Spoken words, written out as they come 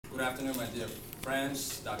Good afternoon, my dear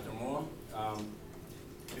friends, Dr. Moore.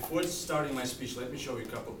 Before starting my speech, let me show you a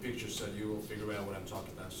couple of pictures so you will figure out what I'm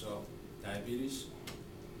talking about. So, diabetes,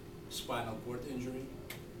 spinal cord injury,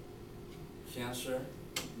 cancer,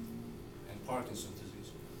 and Parkinson's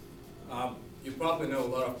disease. You probably know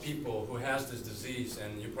a lot of people who has this disease,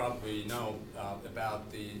 and you probably know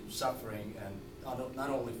about the suffering, and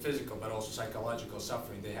not only physical but also psychological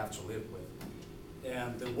suffering they have to live with.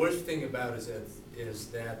 And the worst thing about it is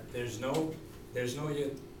that there's no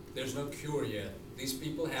cure yet. These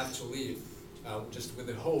people have to live just with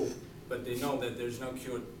a hope, but they know that there's no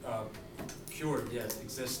cure yet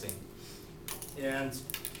existing. And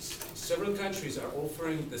several countries are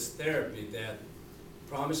offering this therapy that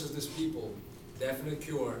promises these people definite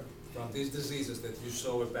cure from these diseases that you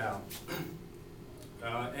saw about.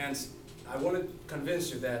 And I want to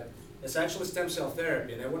convince you that it's actually stem cell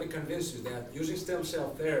therapy, and I want to convince you that using stem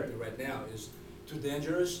cell therapy right now is too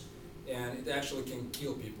dangerous, and it actually can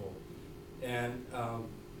kill people. And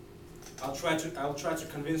I'll try to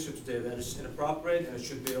convince you today that it's inappropriate and it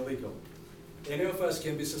should be illegal. Any of us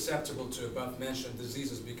can be susceptible to above-mentioned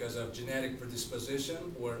diseases because of genetic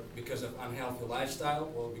predisposition, or because of unhealthy lifestyle,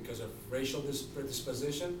 or because of racial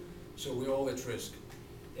predisposition, so we're all at risk.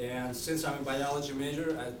 And since I'm a biology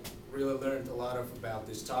major, I really learned a lot about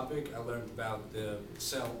this topic. I learned about the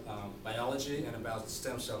cell biology and about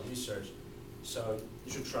stem cell research, so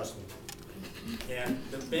you should trust me. And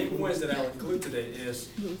the main points that I'll include today is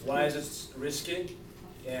why is it risky,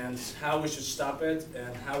 and how we should stop it,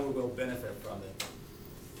 and how we will benefit from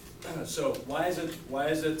it. So why is it,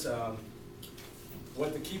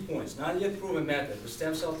 what the key points? Not yet proven method. The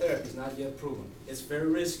stem cell therapy is not yet proven. It's very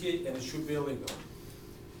risky and it should be illegal.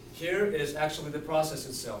 Here is actually the process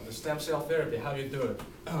itself, the stem cell therapy, how you do it.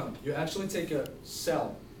 You actually take a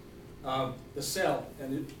cell, this cell,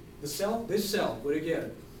 where you get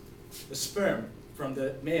it? The sperm from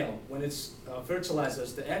the male, when it's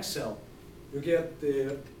fertilizes the egg cell, you get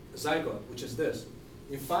the zygote, which is this.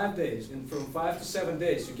 In 5 days, from 5 to 7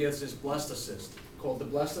 days, you get this blastocyst, called the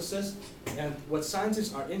blastocyst. And what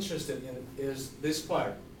scientists are interested in is this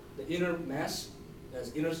part, the inner mass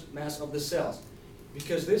of the cells.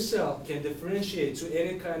 Because this cell can differentiate to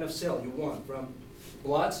any kind of cell you want, from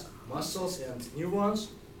blood, muscles, and neurons.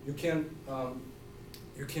 You can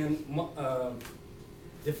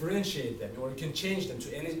differentiate them, or you can change them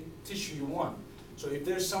to any tissue you want. So if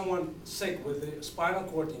there's someone sick with a spinal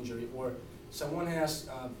cord injury, or someone has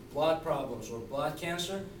blood problems or blood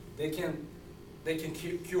cancer, they can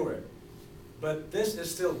cure it. But this is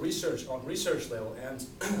still research on research level, and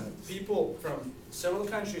people from several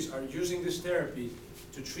countries are using this therapy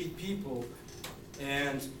to treat people.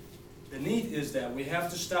 And the need is that we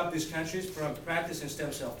have to stop these countries from practicing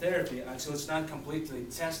stem cell therapy until it's not completely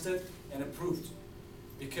tested and approved.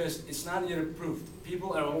 Because it's not yet approved.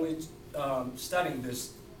 People are only studying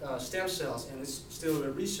this stem cells, and it's still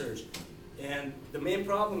a research. And the main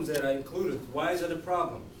problems that I included, why is it a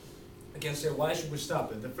problem? I can say, why should we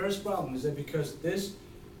stop it? The first problem is that because these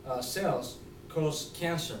cells cause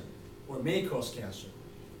cancer, or may cause cancer.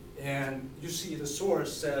 And you see the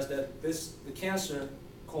source says that the cancer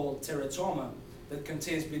called teratoma, that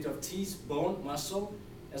contains a bit of teeth, bone, muscle,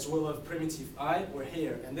 as well as primitive eye or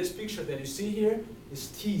hair. And this picture that you see here is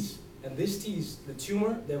teeth. And this teeth, the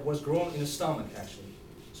tumor that was grown in the stomach, actually.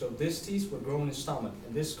 So these teeth were grown in the stomach,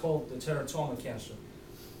 and this is called the teratoma cancer.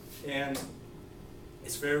 And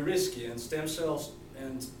it's very risky, and stem cells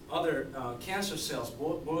and other cancer cells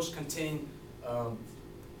both contain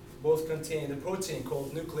the protein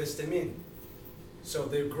called nucleostamine. So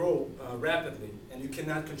they grow rapidly, and you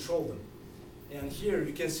cannot control them. And here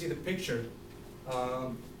you can see the picture.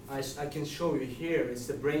 I can show you here. It's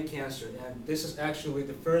the brain cancer, and this is actually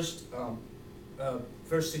the first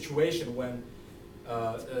situation when a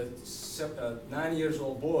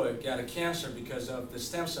 9-year-old boy got a cancer because of the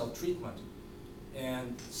stem cell treatment.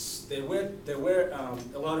 And there were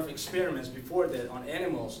a lot of experiments before that on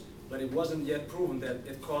animals, but it wasn't yet proven that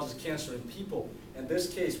it causes cancer in people. And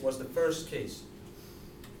this case was the first case.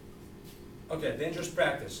 Okay, dangerous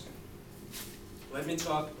practice. Let me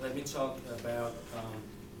talk about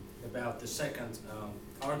the second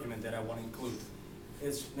argument that I want to include.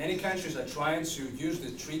 It's many countries are trying to use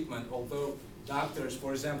the treatment, although doctors,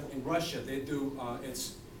 for example, in Russia, they do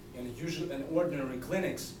it's in ordinary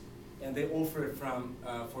clinics, and they offer it from,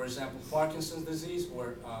 for example, Parkinson's disease,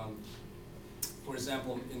 or for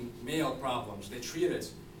example, in male problems. They treat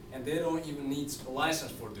it, and they don't even need a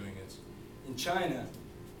license for doing it. In China,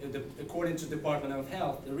 according to the Department of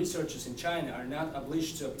Health, the researchers in China are not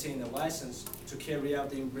obliged to obtain a license to carry out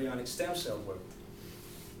the embryonic stem cell work.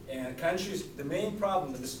 And countries, the main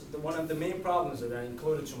problem, one of the main problems that I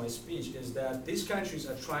included to my speech is that these countries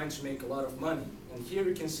are trying to make a lot of money. And here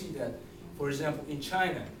you can see that, for example, in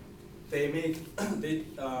China, they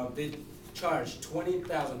charge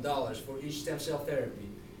 $20,000 for each stem cell therapy.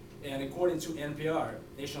 And according to NPR,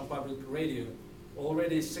 National Public Radio,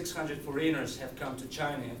 already 600 foreigners have come to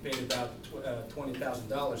China and paid about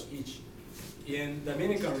 $20,000 each. In the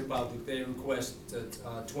Dominican Republic, they requested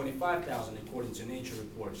 $25,000 according to Nature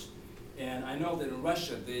reports. And I know that in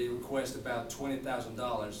Russia, they request about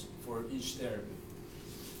 $20,000 for each therapy.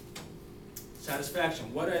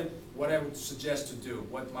 Satisfaction, what I would suggest to do,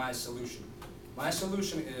 what my solution? My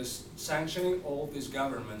solution is sanctioning all these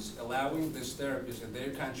governments, allowing these therapies in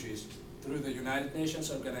their countries through the United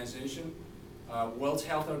Nations Organization, World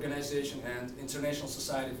Health Organization, and International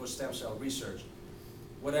Society for Stem Cell Research.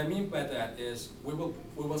 What I mean by that is we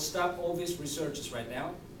will stop all these researches right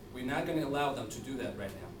now. We're not going to allow them to do that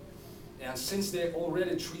right now. And since they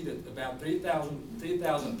already treated about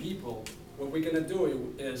 3,000 people, what we're going to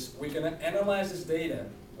do is we're going to analyze this data.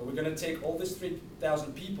 We're going to take all these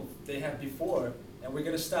 3,000 people they had before, and we're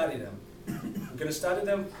going to study them. We're going to study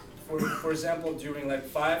them, for example, during like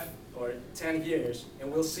 5 or 10 years,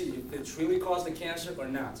 and we'll see if it really caused the cancer or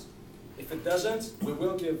not. If it doesn't, we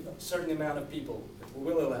will give a certain amount of people that we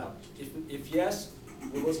will allow. If yes,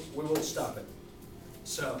 we will stop it.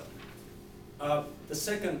 So the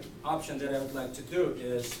second option that I would like to do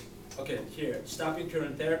is, okay, here, stopping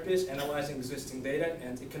current therapies, analyzing existing data,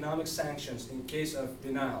 and economic sanctions in case of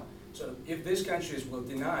denial. So if these countries will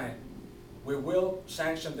deny, we will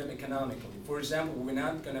sanction them economically. For example, we're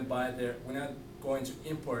not going to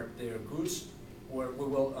import their goods, or we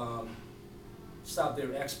will stop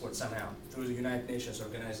their export somehow through the United Nations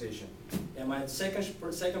Organization. And my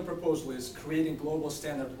second proposal is creating global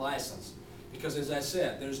standard license. Because as I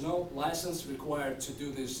said, there's no license required to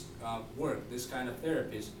do this work, this kind of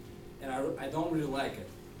therapies, and I don't really like it.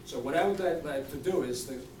 So what I would like to do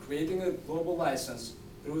is creating a global license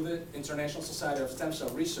through the International Society of Stem Cell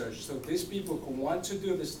Research, so these people who want to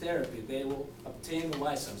do this therapy, they will obtain the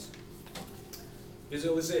license.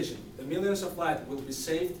 Visualization. The millions of lives will be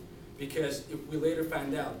saved because if we later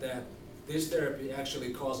find out that this therapy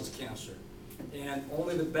actually causes cancer. And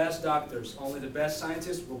only the best doctors, only the best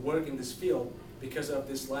scientists will work in this field because of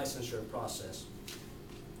this licensure process.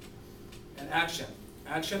 And action.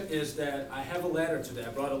 Action is that I have a letter today. I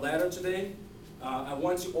brought a letter today. I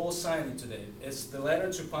want you all sign it today. It's the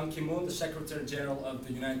letter to Ban Ki-moon, the Secretary General of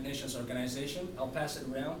the United Nations Organization. I'll pass it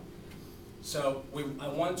around. So I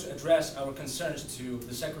want to address our concerns to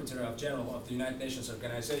the Secretary General of the United Nations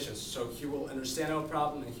Organization, so he will understand our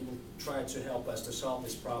problem and he will try to help us to solve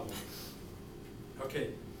this problem. Okay,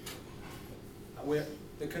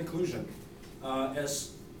 the conclusion.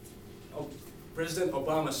 As President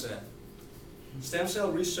Obama said, stem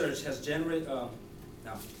cell research has generated,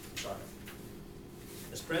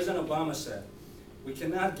 As President Obama said, we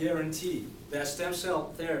cannot guarantee that stem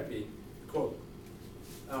cell therapy, quote,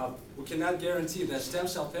 we cannot guarantee that stem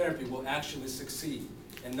cell therapy will actually succeed,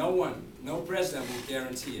 and no president will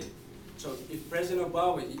guarantee it. So if President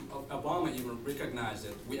Obama even recognized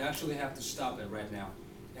it, we actually have to stop it right now.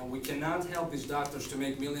 And we cannot help these doctors to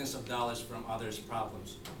make millions of dollars from others'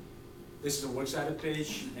 problems. This is a works cited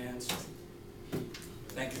page, and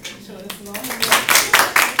thank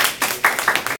you.